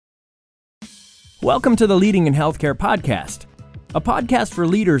Welcome to the Leading in Healthcare podcast, a podcast for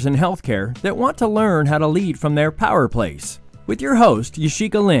leaders in healthcare that want to learn how to lead from their power place. With your host,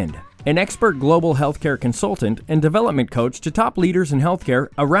 Yashika Lind, an expert global healthcare consultant and development coach to top leaders in healthcare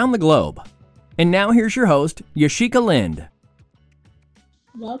around the globe. And now here's your host, Yashika Lind.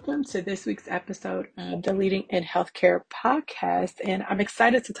 Welcome to this week's episode of the Leading in Healthcare podcast. And I'm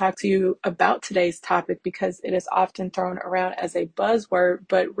excited to talk to you about today's topic because it is often thrown around as a buzzword,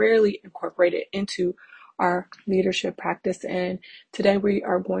 but rarely incorporated into our leadership practice. And today we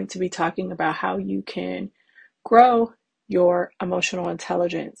are going to be talking about how you can grow your emotional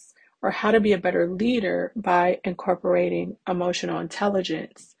intelligence, or how to be a better leader by incorporating emotional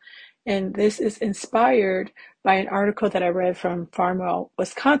intelligence. And this is inspired by an article that I read from Farmwell,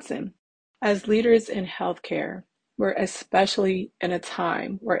 Wisconsin. As leaders in healthcare, we're especially in a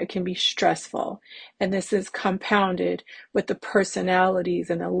time where it can be stressful. And this is compounded with the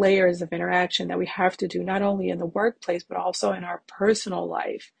personalities and the layers of interaction that we have to do, not only in the workplace, but also in our personal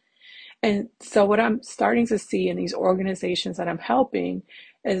life. And so what I'm starting to see in these organizations that I'm helping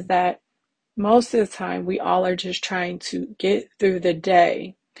is that most of the time we all are just trying to get through the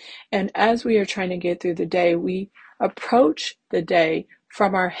day. And as we are trying to get through the day, we approach the day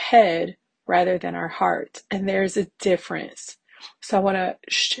from our head rather than our heart. And there's a difference. So I want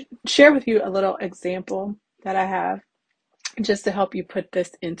to share with you a little example that I have just to help you put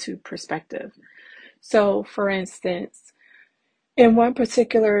this into perspective. So for instance, in one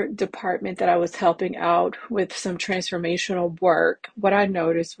particular department that I was helping out with some transformational work, what I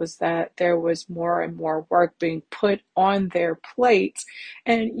noticed was that there was more and more work being put on their plates.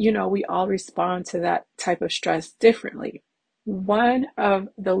 And, we all respond to that type of stress differently. One of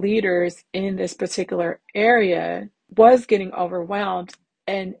the leaders in this particular area was getting overwhelmed,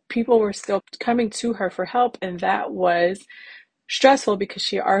 and people were still coming to her for help. And that was stressful because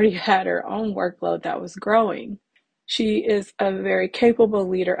she already had her own workload that was growing. She is a very capable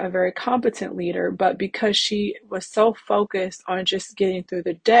leader, a very competent leader, but because she was so focused on just getting through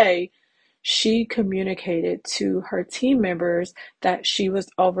the day, she communicated to her team members that she was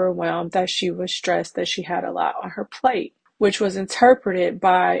overwhelmed, that she was stressed, that she had a lot on her plate, which was interpreted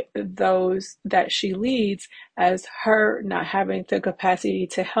by those that she leads as her not having the capacity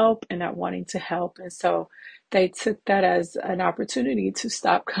to help and not wanting to help. And so they took that as an opportunity to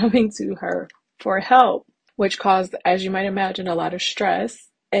stop coming to her for help, which caused, as you might imagine, a lot of stress.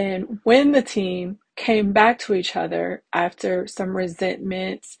 And when the team came back to each other after some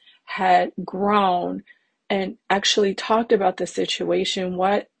resentments had grown and actually talked about the situation,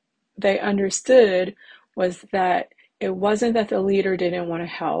 what they understood was that it wasn't that the leader didn't want to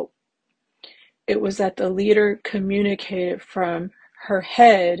help. It was that the leader communicated from her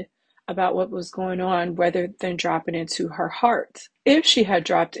head about what was going on rather than dropping into her heart. If she had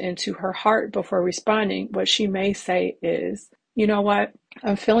dropped into her heart before responding, what she may say is, you know what,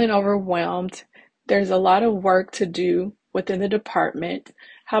 I'm feeling overwhelmed. There's a lot of work to do within the department.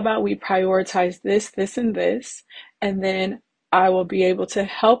 How about we prioritize this, and this, and then I will be able to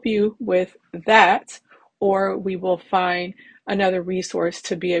help you with that, or we will find another resource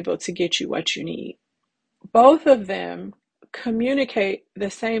to be able to get you what you need. Both of them communicate the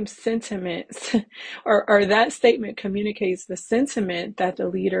same sentiments, or that statement communicates the sentiment that the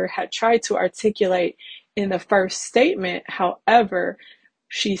leader had tried to articulate in the first statement. However,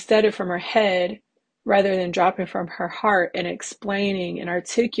 she said it from her head rather than dropping from her heart and explaining and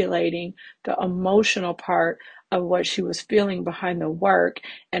articulating the emotional part of what she was feeling behind the work,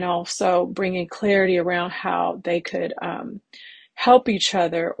 and also bringing clarity around how they could help each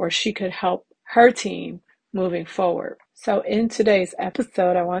other, or she could help her team moving forward. So in today's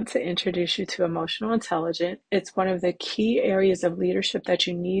episode, I want to introduce you to emotional intelligence. It's one of the key areas of leadership that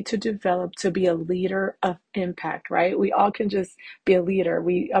you need to develop to be a leader of impact, right? We all can just be a leader.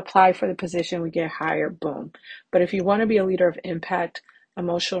 We apply for the position, we get hired, boom. But if you want to be a leader of impact,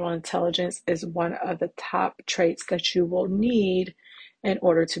 emotional intelligence is one of the top traits that you will need in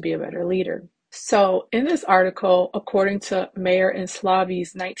order to be a better leader. So in this article, according to Mayer and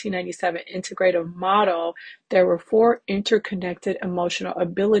Slavy's 1997 integrative model, there were 4 interconnected emotional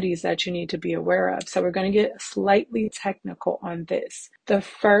abilities that you need to be aware of. So we're going to get slightly technical on this. The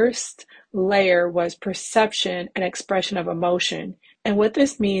first layer was perception and expression of emotion. And what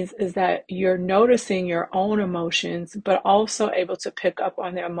this means is that you're noticing your own emotions, but also able to pick up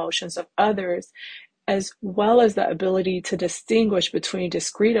on the emotions of others, as well as the ability to distinguish between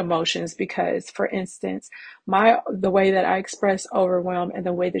discrete emotions. Because, for instance, the way that I express overwhelm and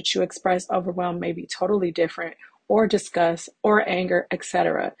the way that you express overwhelm may be totally different, or disgust or anger,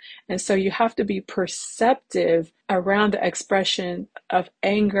 etc. And so you have to be perceptive around the expression of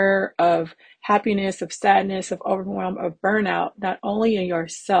anger, of happiness, of sadness, of overwhelm, of burnout, not only in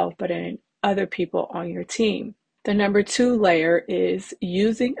yourself, but in other people on your team. The number two layer is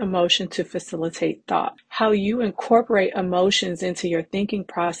using emotion to facilitate thought. How you incorporate emotions into your thinking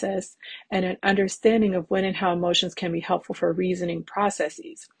process and an understanding of when and how emotions can be helpful for reasoning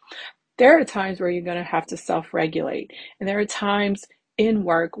processes. There are times where you're going to have to self-regulate, and there are times in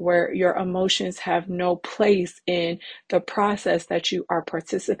work where your emotions have no place in the process that you are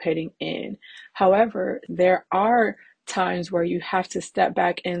participating in. However, there are times where you have to step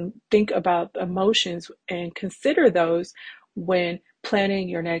back and think about emotions and consider those when planning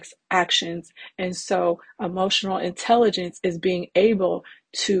your next actions. And so emotional intelligence is being able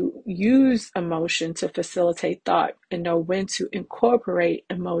to use emotion to facilitate thought and know when to incorporate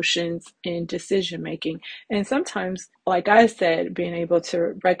emotions in decision making. And sometimes, like I said, being able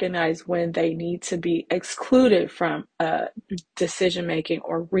to recognize when they need to be excluded from a decision making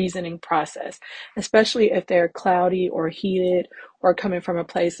or reasoning process, especially if they're cloudy or heated or coming from a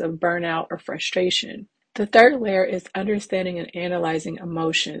place of burnout or frustration. The third layer is understanding and analyzing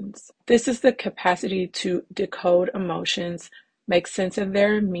emotions. This is the capacity to decode emotions, make sense of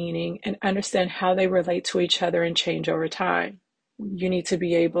their meaning, and understand how they relate to each other and change over time. You need to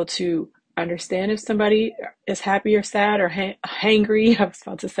be able to understand if somebody is happy or sad or hangry, I was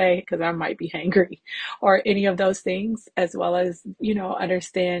about to say, because I might be hangry, or any of those things, as well as,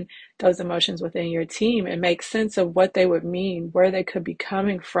 understand those emotions within your team and make sense of what they would mean, where they could be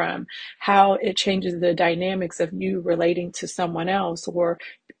coming from, how it changes the dynamics of you relating to someone else or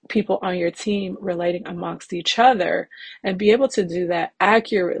people on your team relating amongst each other, and be able to do that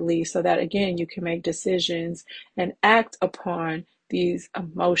accurately so that, again, you can make decisions and act upon these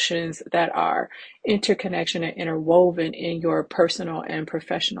emotions that are interconnection and interwoven in your personal and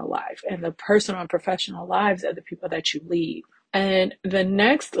professional life and the personal and professional lives of the people that you lead. And the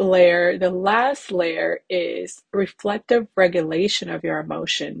next layer, the last layer, is reflective regulation of your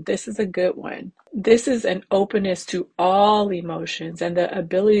emotion. This is a good one. This is an openness to all emotions and the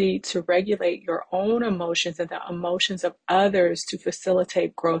ability to regulate your own emotions and the emotions of others to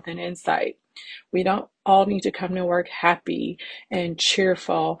facilitate growth and insight. We don't all need to come to work happy and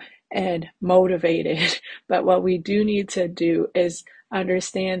cheerful and motivated, but what we do need to do is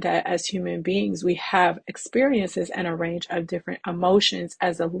understand that as human beings, we have experiences and a range of different emotions.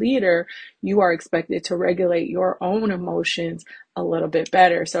 As a leader, you are expected to regulate your own emotions a little bit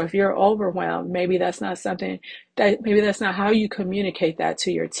better. So if you're overwhelmed, maybe that's not how you communicate that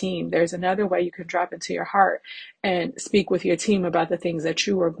to your team. There's another way you can drop into your heart and speak with your team about the things that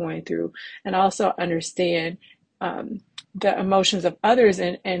you are going through, and also understand the emotions of others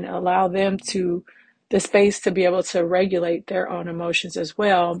and allow them the space to be able to regulate their own emotions as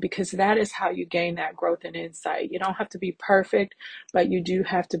well, because that is how you gain that growth and insight. You don't have to be perfect, but you do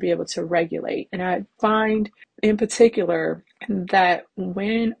have to be able to regulate. And I find in particular that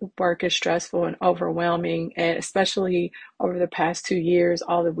when work is stressful and overwhelming, and especially over the past 2 years,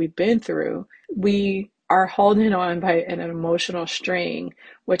 all that we've been through, we are holding on by an emotional string,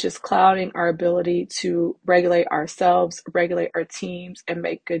 which is clouding our ability to regulate ourselves, regulate our teams, and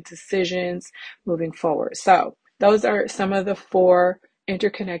make good decisions moving forward. So those are some of the 4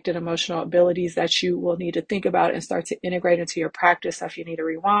 interconnected emotional abilities that you will need to think about and start to integrate into your practice. So if you need to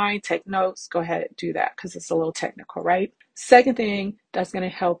rewind, take notes, go ahead and do that because it's a little technical, right? Second thing that's going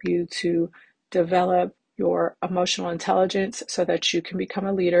to help you to develop your emotional intelligence so that you can become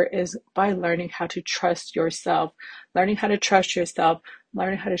a leader is by learning how to trust yourself. Learning how to trust yourself,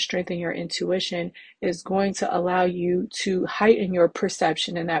 learning how to strengthen your intuition is going to allow you to heighten your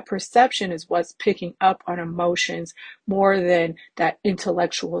perception. And that perception is what's picking up on emotions more than that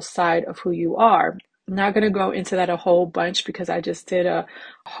intellectual side of who you are. I'm not going to go into that a whole bunch because I just did a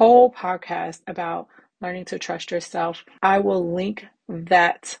whole podcast about learning to trust yourself. I will link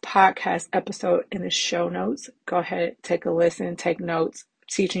that podcast episode in the show notes. Go ahead, take a listen, take notes,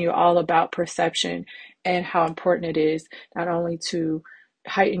 teaching you all about perception and how important it is not only to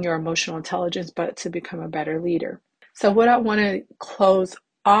heighten your emotional intelligence, but to become a better leader. So what I want to close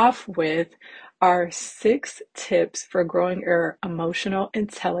off with are 6 tips for growing your emotional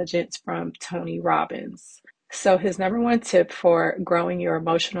intelligence from Tony Robbins. So his number 1 tip for growing your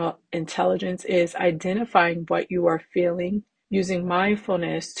emotional intelligence is identifying what you are feeling, using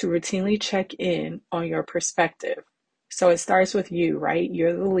mindfulness to routinely check in on your perspective. So it starts with you, right?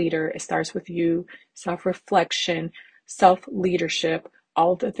 You're the leader. It starts with you, self-reflection, self-leadership.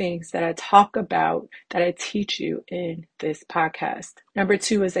 all the things that I talk about, that I teach you in this podcast. Number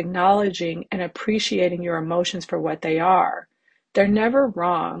 2 is acknowledging and appreciating your emotions for what they are. They're never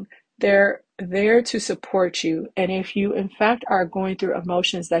wrong. They're there to support you. And if you, in fact, are going through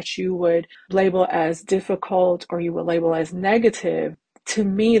emotions that you would label as difficult or you would label as negative, to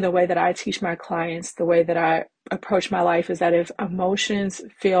me, the way that I teach my clients, the way that I approach my life is that if emotions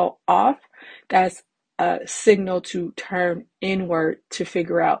feel off, that's a signal to turn inward to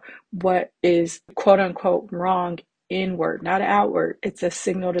figure out what is quote unquote wrong inward, not outward. It's a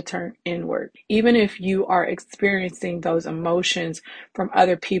signal to turn inward. Even if you are experiencing those emotions from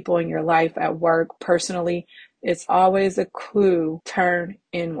other people in your life, at work, personally, it's always a clue, turn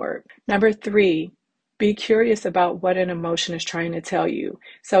inward. Number 3, be curious about what an emotion is trying to tell you.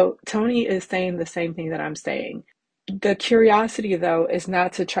 So Tony is saying the same thing that I'm saying. The curiosity, though, is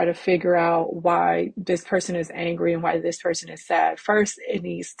not to try to figure out why this person is angry and why this person is sad. First, it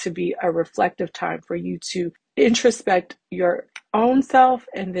needs to be a reflective time for you to introspect your own self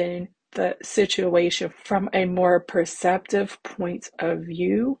and then the situation from a more perceptive point of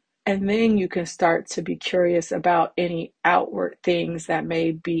view. And then you can start to be curious about any outward things that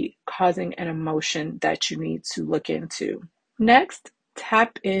may be causing an emotion that you need to look into. Next,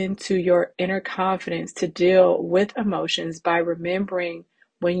 tap into your inner confidence to deal with emotions by remembering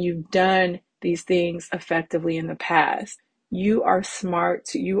when you've done these things effectively in the past. You are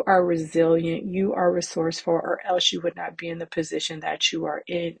smart, you are resilient, you are resourceful, or else you would not be in the position that you are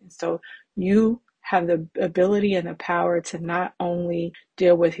in. So you have the ability and the power to not only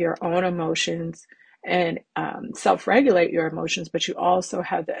deal with your own emotions and self-regulate your emotions, but you also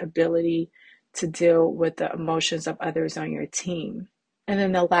have the ability to deal with the emotions of others on your team. And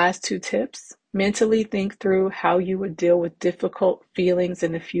then the last 2 tips, mentally think through how you would deal with difficult feelings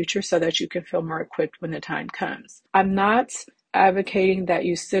in the future so that you can feel more equipped when the time comes. I'm not advocating that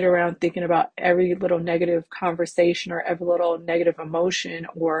you sit around thinking about every little negative conversation or every little negative emotion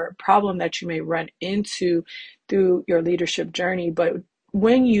or problem that you may run into through your leadership journey, but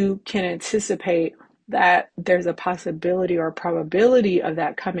when you can anticipate that there's a possibility or a probability of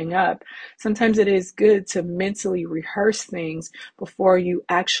that coming up, sometimes it is good to mentally rehearse things before you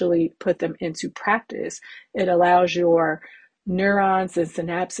actually put them into practice. It allows your neurons and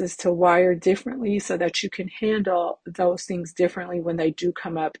synapses to wire differently so that you can handle those things differently when they do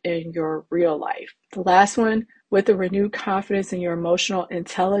come up in your real life. The last one, with a renewed confidence in your emotional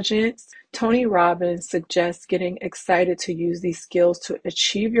intelligence, Tony Robbins suggests getting excited to use these skills to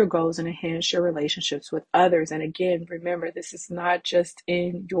achieve your goals and enhance your relationships with others. And again, remember, this is not just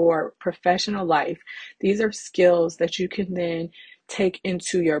in your professional life. These are skills that you can then take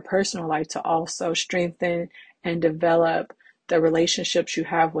into your personal life to also strengthen and develop the relationships you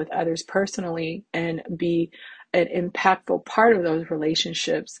have with others personally and be an impactful part of those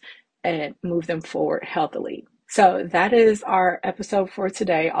relationships and move them forward healthily. So that is our episode for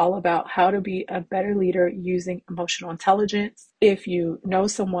today, all about how to be a better leader using emotional intelligence. If you know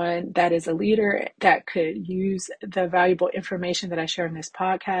someone that is a leader that could use the valuable information that I share in this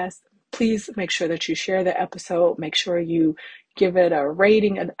podcast, please make sure that you share the episode. Make sure you give it a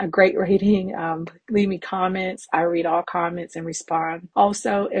rating, a great rating. Leave me comments. I read all comments and respond.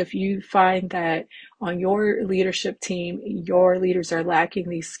 Also, if you find that on your leadership team, your leaders are lacking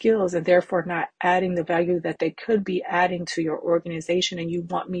these skills and therefore not adding the value that they could be adding to your organization, and you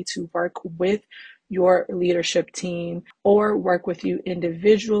want me to work with your leadership team or work with you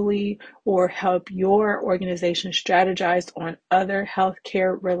individually or help your organization strategize on other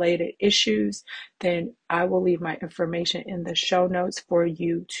healthcare related issues, then I will leave my information in the show notes for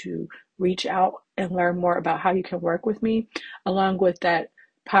you to reach out and learn more about how you can work with me, along with that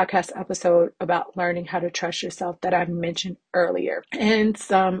podcast episode about learning how to trust yourself that I mentioned earlier, and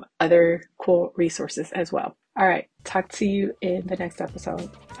some other cool resources as well. All right, talk to you in the next episode.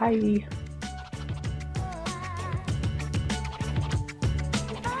 Bye.